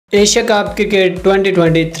Asia Cup Cricket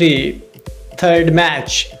 2023 third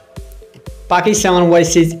match Pakistan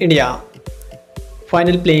vs India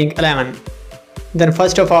final playing 11. Then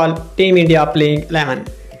first of all Team India playing 11.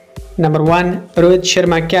 Number 1 Rohit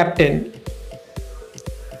Sharma captain.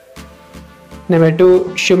 Number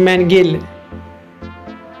 2 Shubman Gill.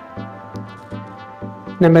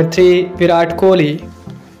 Number 3 Virat Kohli.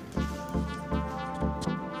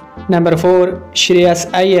 Number 4 Shreyas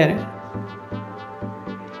Iyer.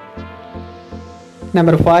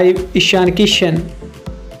 Number 5 Ishan Kishan.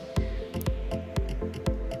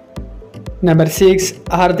 Number 6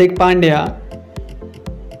 Hardik Pandya.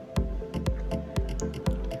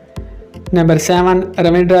 Number 7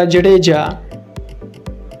 Ravindra Jadeja.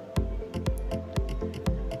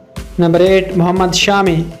 Number 8 Mohammad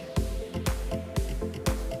Shami.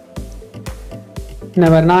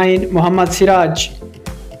 Number 9 Mohammad Siraj.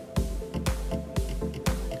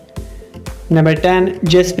 Number 10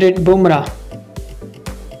 Jasprit Bumrah.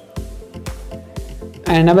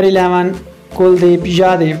 And number 11 Kuldeep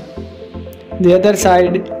Yadav. The other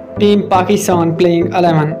side Team Pakistan playing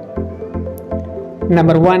 11.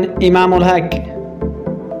 Number 1 Imam ul Haq.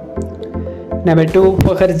 Number 2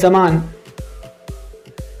 Fakhar Zaman.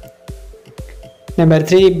 Number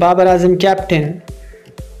 3 Babar Azam captain.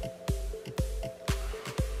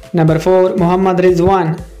 Number 4 Muhammad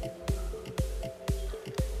Rizwan.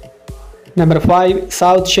 Number 5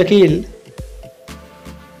 Saud Shakil.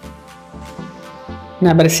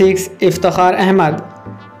 Number 6 Iftikhar Ahmed.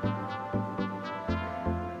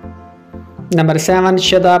 Number 7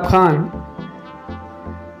 Shadab Khan.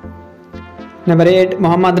 Number 8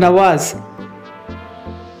 Muhammad Nawaz.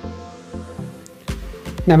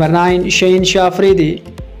 Number 9 Shaheen Shah Afridi.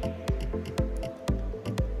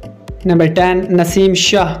 Number 10 Naseem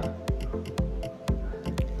Shah.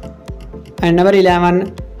 And number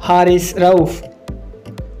 11 Haris Rauf.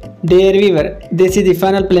 Dear viewer, this is the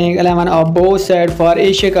final playing 11 of both sides for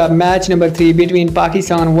Asia Cup match number 3 between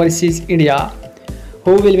Pakistan vs India.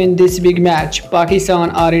 Who will win this big match,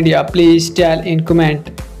 Pakistan or India? Please tell in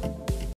comment.